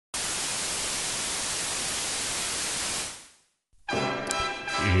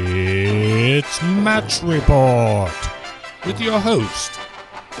Match Report with your host,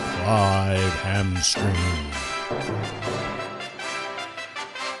 Clive Hamstring.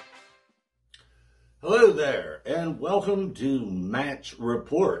 Hello there, and welcome to Match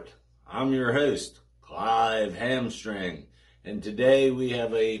Report. I'm your host, Clive Hamstring, and today we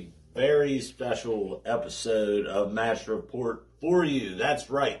have a very special episode of Match Report for you. That's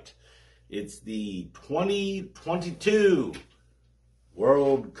right. It's the 2022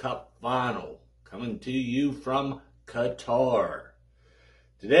 World Cup Final coming to you from Qatar.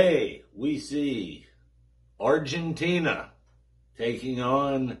 Today we see Argentina taking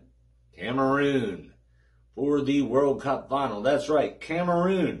on Cameroon for the World Cup Final. That's right,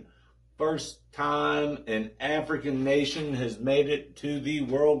 Cameroon. First time an African nation has made it to the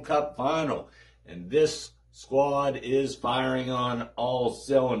World Cup Final. And this squad is firing on all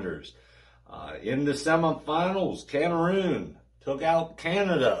cylinders. In the semifinals, Cameroon took out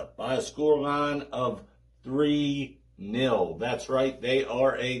Canada by a scoreline of 3-0. That's right, they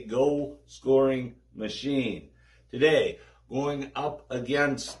are a goal-scoring machine. Today, going up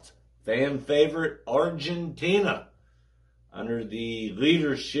against fan favorite Argentina under the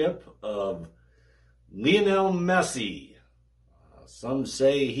leadership of Lionel Messi. Some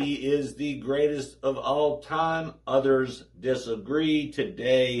say he is the greatest of all time. Others disagree.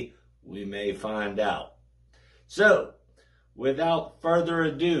 Today, we may find out. So, without further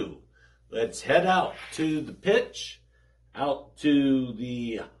ado, let's head out to the pitch, out to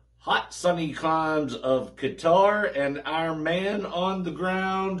the hot sunny climes of Qatar, and our man on the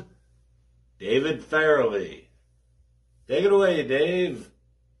ground, David Fairley. Take it away, Dave.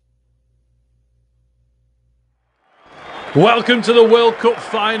 Welcome to the World Cup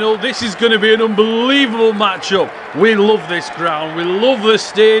Final. This is going to be an unbelievable matchup. We love this ground. We love the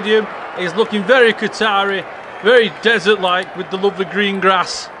stadium. It's looking very Qatari, very desert-like with the lovely green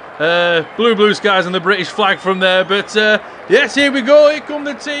grass. Blue skies and the British flag from there. But yes, here we go. Here come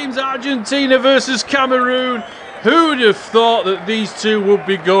the teams. Argentina versus Cameroon. Who'd have thought that these two would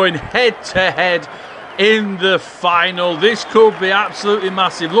be going head-to-head in the final? This could be absolutely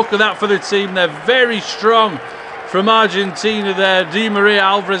massive. Look at that for the team. They're very strong. From Argentina there, Di Maria,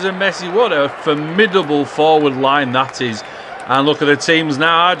 Alvarez and Messi. What a formidable forward line that is. And look at the teams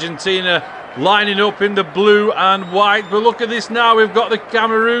now. Argentina lining up in the blue and white. But look at this now. We've got the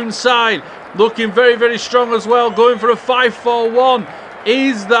Cameroon side looking very, very strong as well. Going for a 5-4-1.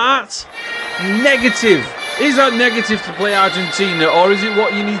 Is that negative? Is that negative to play Argentina? Or is it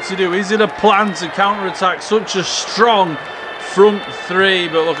what you need to do? Is it a plan to counter-attack such a strong front three?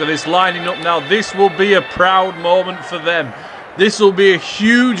 But look at this lining up now. This will be a proud moment for them. This will be a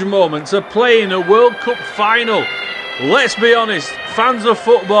huge moment to play in a World Cup final. Let's be honest, fans of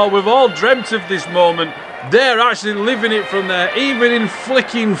football, we've all dreamt of this moment. They're actually living it from there, even in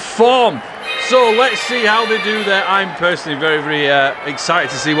flicking form. So let's see how they do there. I'm personally very, very excited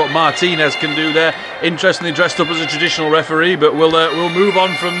to see what Martinez can do there. Interestingly dressed up as a traditional referee, but we'll move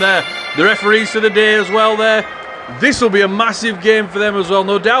on from there. The referees for the day as well there. This will be a massive game for them as well.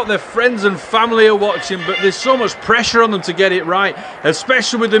 No doubt their friends and family are watching, but there's so much pressure on them to get it right,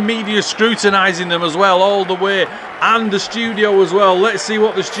 especially with the media scrutinising them as well all the way, and the studio as well. Let's see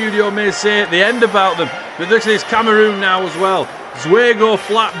what the studio may say at the end about them. But look at this Cameroon now as well. Zuego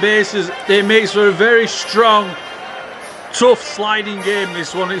flat bases. It makes for a very strong, tough sliding game,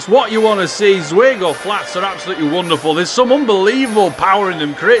 this one. It's what you want to see. Zuego flats are absolutely wonderful. There's some unbelievable power in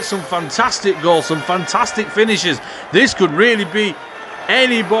them. Create some fantastic goals, some fantastic finishes. This could really be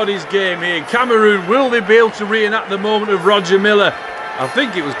anybody's game here. Cameroon, will they be able to reenact the moment of Roger Miller? I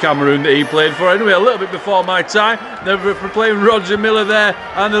think it was Cameroon that he played for. Anyway, a little bit before my time. They were playing Roger Miller there,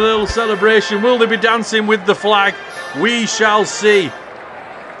 and the little celebration. Will they be dancing with the flag? We shall see.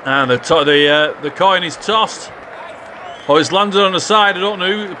 And the coin is tossed. Oh, it's landed on the side. I don't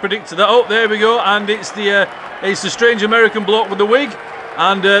know who predicted that. Oh, there we go. And it's the strange American bloke with the wig.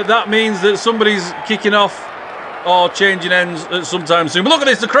 And that means that somebody's kicking off or changing ends sometime soon. But look at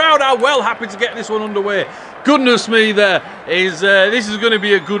this. The crowd are well happy to get this one underway. Goodness me, this is going to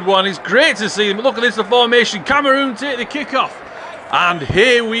be a good one. It's great to see them. But look at this, the formation. Cameroon take the kickoff. And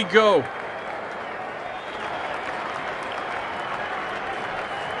here we go.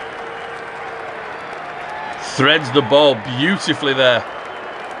 Threads the ball beautifully there.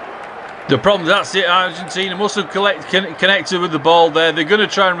 The problem, that's it, Argentina must have connected with the ball there. They're going to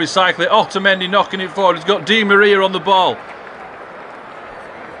try and recycle it. Otamendi knocking it forward. He's got Di Maria on the ball.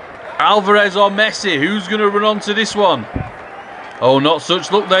 Alvarez or Messi, who's going to run onto this one? Oh, not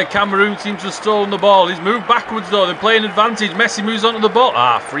such luck there. Cameroon seems to have stolen the ball. He's moved backwards though. They're playing advantage. Messi moves onto the ball.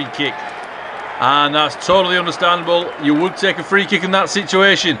 Ah, free kick. And that's totally understandable. You would take a free kick in that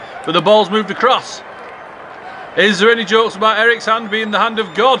situation, but the ball's moved across. Is there any jokes about Eric's hand being the hand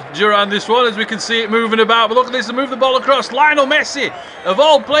of God during this one, as we can see it moving about? But look at this, to move the ball across. Lionel Messi, of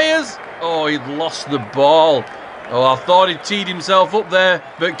all players. Oh, he'd lost the ball. Oh, I thought he'd teed himself up there,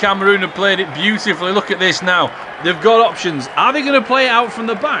 but Cameroon have played it beautifully. Look at this now. They've got options. Are they going to play it out from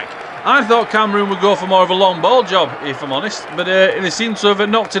the back? I thought Cameroon would go for more of a long ball job, if I'm honest, but they seem to have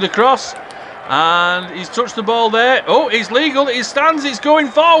knocked it across. And he's touched the ball there. Oh, it's legal. It stands. It's going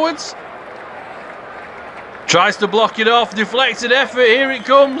forwards. Tries to block it off. Deflected effort. Here it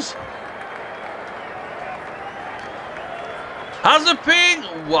comes. Has a ping.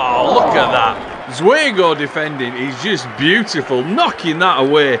 Wow, look at that. Zuego defending. He's just beautiful. Knocking that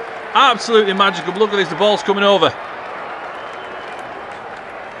away. Absolutely magical. But look at this. The ball's coming over.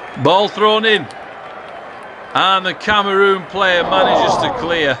 Ball thrown in. And the Cameroon player manages to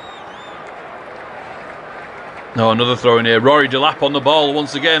clear. No, another throw in here. Rory Delap on the ball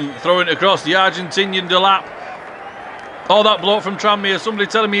once again. Throwing it across, the Argentinian Delap. Oh, that bloke from Tranmere. Somebody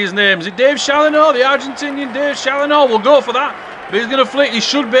telling me his name. Is it Dave Challinor? The Argentinian Dave Challinor. We'll go for that. But he's going to flick. He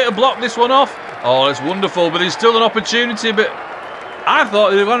should be able to block this one off. Oh, it's wonderful. But there's still an opportunity. But I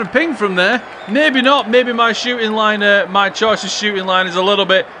thought they were going to ping from there. Maybe not. Maybe my shooting line, my choice of shooting line is a little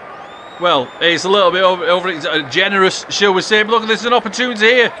bit... Well, it's a little bit over generous, shall we say. But look, there's an opportunity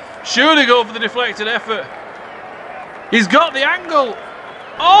here. Surely go for the deflected effort. He's got the angle.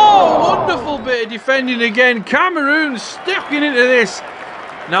 Oh, wonderful bit of defending again. Cameroon stepping into this.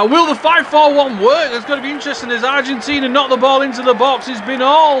 Now, will the 5-4-1 work? That's going to be interesting as Argentina knock the ball into the box. It's been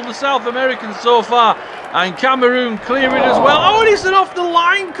all the South Americans so far. And Cameroon clearing as well. Oh, and it's an off the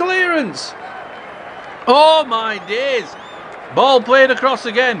line clearance. Oh, my days. Ball played across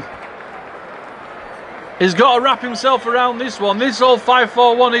again. He's got to wrap himself around this one. This old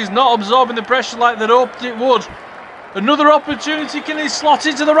 5-4-1 is not absorbing the pressure like they'd hoped it would. Another opportunity. Can he slot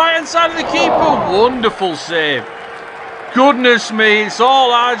it to the right hand side of the keeper? Wonderful save. Goodness me, it's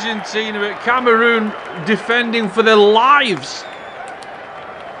all Argentina, but Cameroon defending for their lives.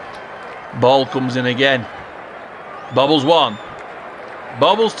 Ball comes in again. Bobbles 1.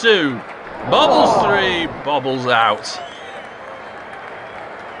 Bobbles 2. Bobbles 3. Bobbles out.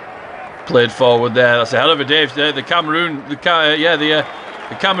 Played forward there. That's a hell of a Dave there. The Cameroonian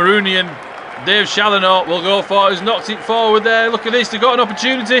Dave Challinor will go for it. He's knocked it forward there. Look at this. They've got an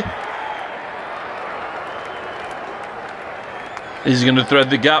opportunity. He's going to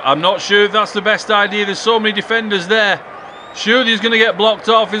thread the gap. I'm not sure if that's the best idea. There's so many defenders there. Surely he's going to get blocked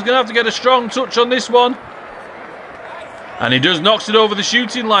off. He's going to have to get a strong touch on this one. And he does, knocks it over the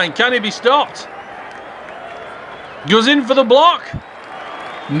shooting line. Can he be stopped? Goes in for the block.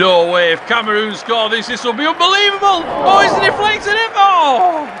 No way. If Cameroon score this will be unbelievable. Oh, he's deflected it.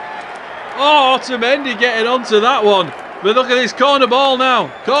 Oh, Otamendi getting onto that one. But look at this corner ball now.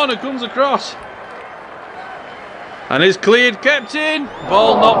 Corner comes across. And it's cleared, kept in.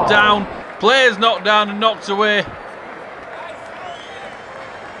 Ball knocked down. Players knocked down and knocked away.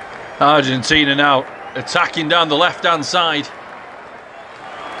 Argentina now attacking down the left-hand side.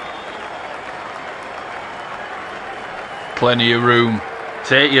 Plenty of room.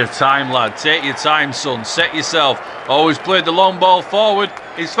 Take your time, lad. Take your time, son. Set yourself. Always played the long ball forward.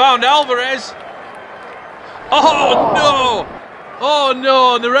 He's found Alvarez. Oh, no. Oh,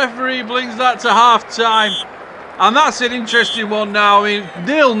 no. The referee brings that to half-time. And that's an interesting one now. I mean,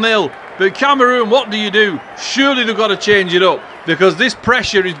 0-0. But Cameroon, what do? Surely they've got to change it up, because this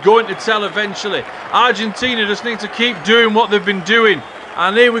pressure is going to tell eventually. Argentina just need to keep doing what they've been doing.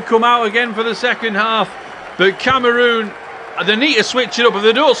 And here we come out again for the second half. But Cameroon, they need to switch it up. If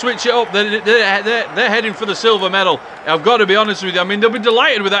they don't switch it up, they're heading for the silver medal. I've got to be honest with you. I mean, they'll be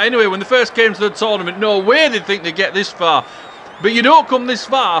delighted with that anyway. When they first came to the tournament, no way they'd think they'd get this far. But you don't come this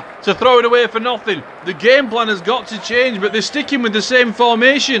far to throw it away for nothing. The game plan has got to change, but they're sticking with the same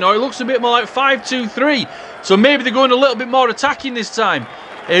formation, or it looks a bit more like 5-2-3. So maybe they're going a little bit more attacking this time.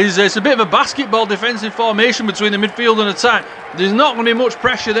 It's a bit of a basketball defensive formation between the midfield and attack. There's not going to be much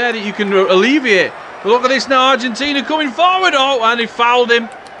pressure there that you can alleviate. But look at this now, Argentina coming forward. Oh, and he fouled him.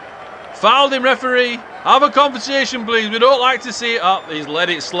 Fouled him, referee. Have a conversation, please. We don't like to see it. Oh, he's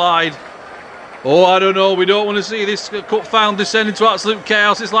let it slide. Oh, I don't know. We don't want to see this cup final descend into absolute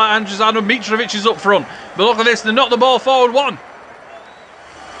chaos. It's like Andrzej Mitrovic is up front. But look at this. They knocked the ball forward 1.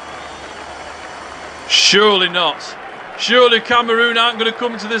 Surely not. Surely Cameroon aren't going to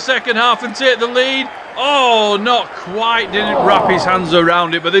come to the second half and take the lead. Oh, not quite. Didn't wrap his hands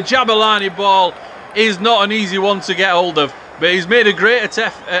around it. But the Jabulani ball is not an easy one to get hold of. But he's made a great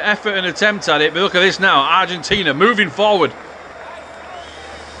effort and attempt at it. But look at this now. Argentina moving forward.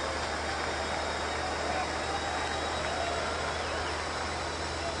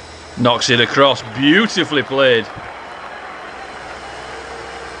 Knocks it across, beautifully played.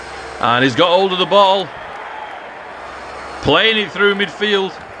 And he's got hold of the ball. Playing it through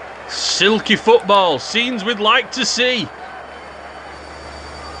midfield. Silky football, scenes we'd like to see.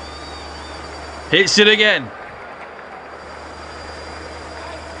 Hits it again.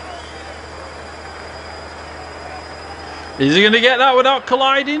 Is he going to get that without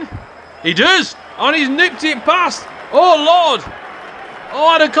colliding? He does! And he's nipped it past. Oh Lord! Oh,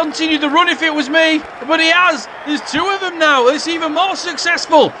 I'd have continued the run if it was me. But he has. There's two of them now. It's even more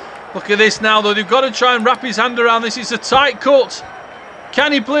successful. Look at this now though. They've got to try and wrap his hand around this. It's a tight cut.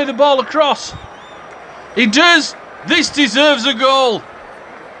 Can he play the ball across? He does. This deserves a goal.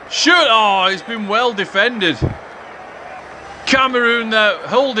 Shoot. Oh, it's been well defended. Cameroon there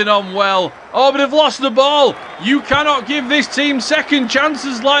holding on well. Oh, but they've lost the ball. You cannot give this team second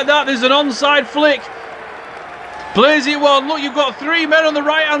chances like that. There's an onside flick. Plays it one. Look, you've got three men on the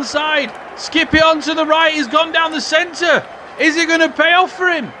right hand side. Skip it on to the right. He's gone down the centre. Is it going to pay off for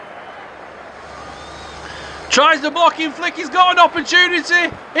him? Tries the blocking flick. He's got an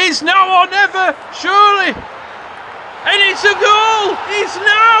opportunity. It's now or never. Surely. And it's a goal. It's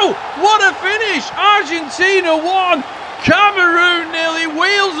now. What a finish. Argentina won. Cameroon nearly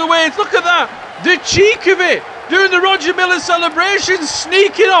wheels away. Look at that. The cheek of it. Doing the Roger Miller celebration.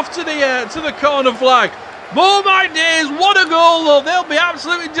 Sneaking off to the corner flag. Oh my days, what a goal though. They'll be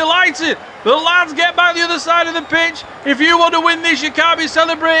absolutely delighted. The lads get back the other side of the pitch. If you want to win this, you can't be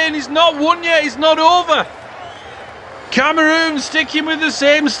celebrating. It's not won yet, it's not over. Cameroon sticking with the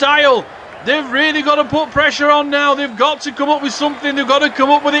same style. They've really got to put pressure on now. They've got to come up with something. They've got to come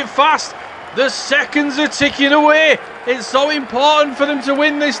up with it fast. The seconds are ticking away. It's so important for them to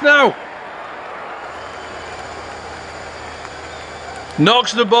win this now.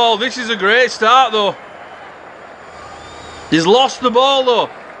 Knocks the ball. This is a great start though. He's lost the ball though.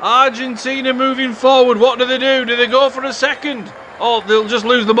 Argentina moving forward. What do? Do they go for a second? Oh, they'll just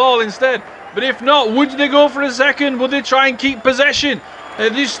lose the ball instead. But if not, would they go for a second? Would they try and keep possession?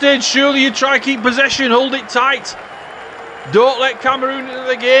 At this stage, surely you try and keep possession. Hold it tight. Don't let Cameroon into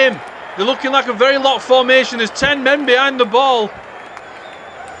the game. They're looking like a very locked formation. There's 10 men behind the ball.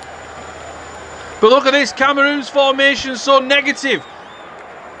 But look at this. Cameroon's formation so negative.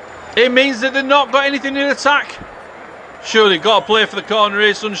 It means that they've not got anything in attack. Surely got to play for the corner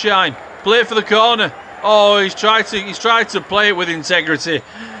here, Sunshine. Play for the corner. Oh, he's tried to play it with integrity,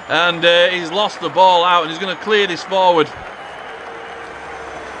 and he's lost the ball out, and he's going to clear this forward.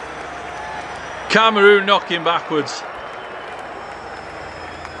 Cameroon knocking backwards.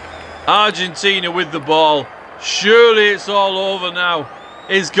 Argentina with the ball. Surely it's all over now.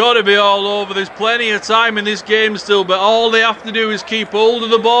 It's got to be all over. There's plenty of time in this game still, but all they have to do is keep hold of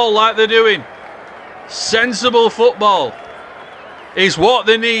the ball like they're doing. Sensible football is what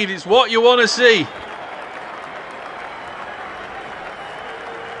they need. It's what you want to see.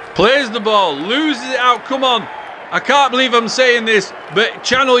 Plays the ball, loses it out. Come on. I can't believe I'm saying this, but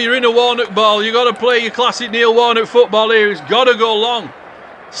channel your inner Warnock ball. You've got to play your classic Neil Warnock football here. It's got to go long.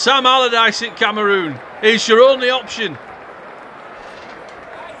 Sam Allardyce at Cameroon. It's your only option.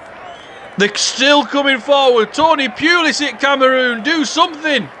 They're still coming forward. Tony Pulis at Cameroon. Do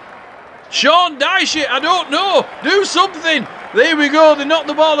something. Sean Dyche, I don't know. Do something. There we go. They knocked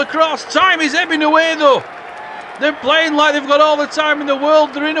the ball across. Time is ebbing away though. They're playing like they've got all the time in the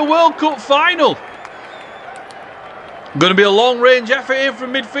world. They're in a World Cup final. Going to be a long range effort here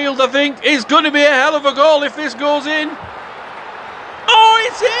from midfield, I think. It's going to be a hell of a goal if this goes in. Oh,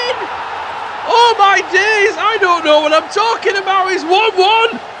 it's in. Oh my days. I don't know what I'm talking about. It's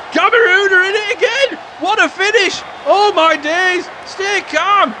 1-1. Cameroon are in it again. What a finish. Oh my days. Stay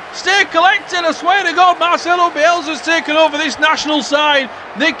calm. Stay collected. I swear to God, Marcelo Bielsa's taken over this national side.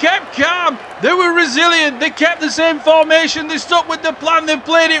 They kept calm. They were resilient. They kept the same formation. They stuck with the plan. They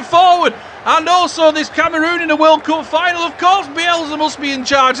played it forward. And also this Cameroon in the World Cup final. Of course, Bielsa must be in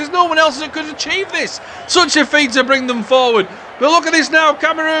charge. There's no one else that could achieve this. Such a feat to bring them forward. But look at this now,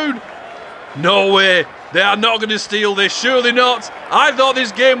 Cameroon. No way. They are not going to steal this. Surely not. I thought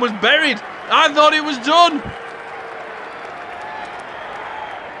this game was buried. I thought it was done.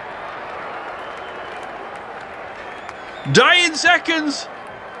 Dying seconds.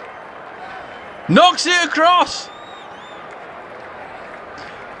 Knocks it across.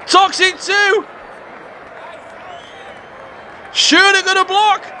 Tucks it too. Surely going to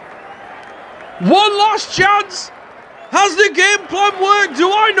block. One last chance. Has the game plan worked?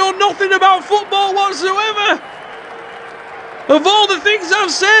 Do I know nothing about football whatsoever? Of all the things I've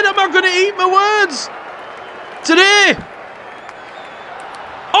said, am I going to eat my words today?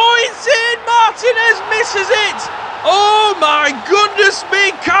 Oh, it's in! Martinez misses it! Oh my goodness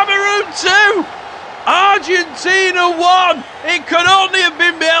me, Cameroon 2! Argentina 1! It could only have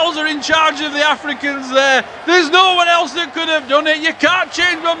been Bielsa in charge of the Africans there. There's no one else that could have done it. You can't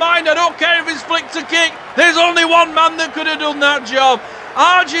change my mind. I don't care if it's flick to kick. There's only one man that could have done that job.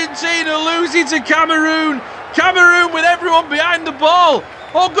 Argentina losing to Cameroon. Cameroon with everyone behind the ball.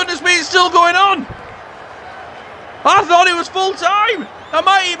 Oh goodness me, it's still going on. I thought it was full time. I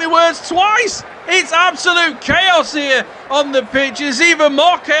might eat my words twice. It's absolute chaos here on the pitch. It's even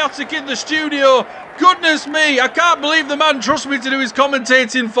more chaotic in the studio. Goodness me, I can't believe the man trusts me to do his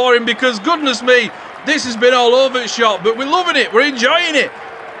commentating for him, because goodness me, this has been all over the shop, but we're loving it, we're enjoying it.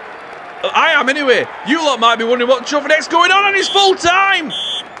 I am anyway. You lot might be wondering what Chuffy Neck's going on, and it's full time.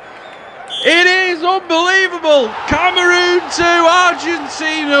 It is unbelievable. Cameroon 2,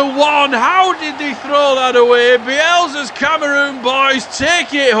 Argentina 1. How did they throw that away? Bielsa's Cameroon boys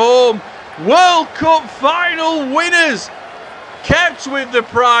take it home. World Cup final winners. Kept with the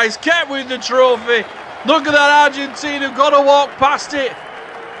prize, kept with the trophy. Look at that Argentina, got to walk past it.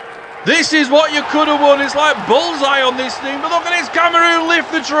 This is what you could have won. It's like bullseye on this thing. But look at this, Cameroon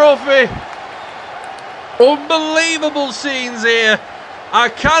lift the trophy. Unbelievable scenes here. I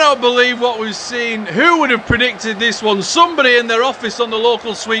cannot believe what we've seen. Who would have predicted this one? Somebody in their office on the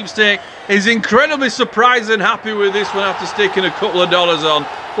local sweepstake is incredibly surprised and happy with this one after sticking a couple of dollars on.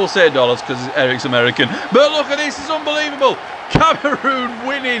 We'll say dollars because Eric's American. But look at this, it's unbelievable. Cameroon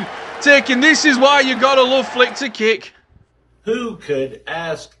winning, taking. This is why you gotta love flick to kick. Who could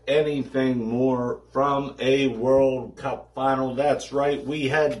ask anything more from a World Cup final? That's right, we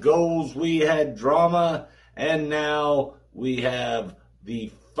had goals, we had drama, and now we have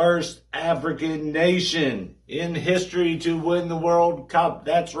the first African nation in history to win the World Cup.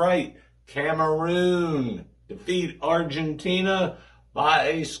 That's right, Cameroon defeat Argentina by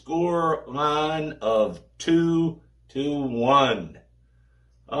a score line of 2-1.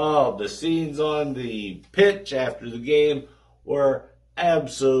 Oh, the scenes on the pitch after the game were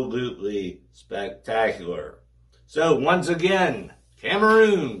absolutely spectacular. So once again,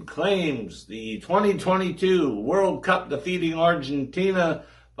 Cameroon claims the 2022 World Cup, defeating Argentina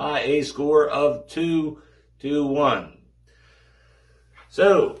by a score of 2-1.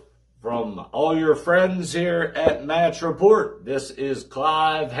 So, from all your friends here at Match Report, this is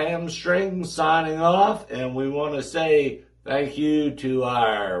Clive Hamstring signing off, and we want to say thank you to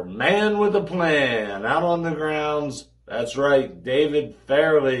our man with a plan out on the grounds. That's right, David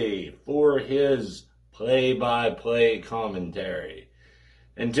Fairley, for his play-by-play commentary.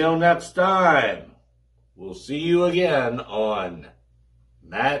 Until next time, we'll see you again on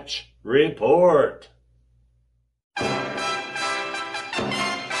Match Report.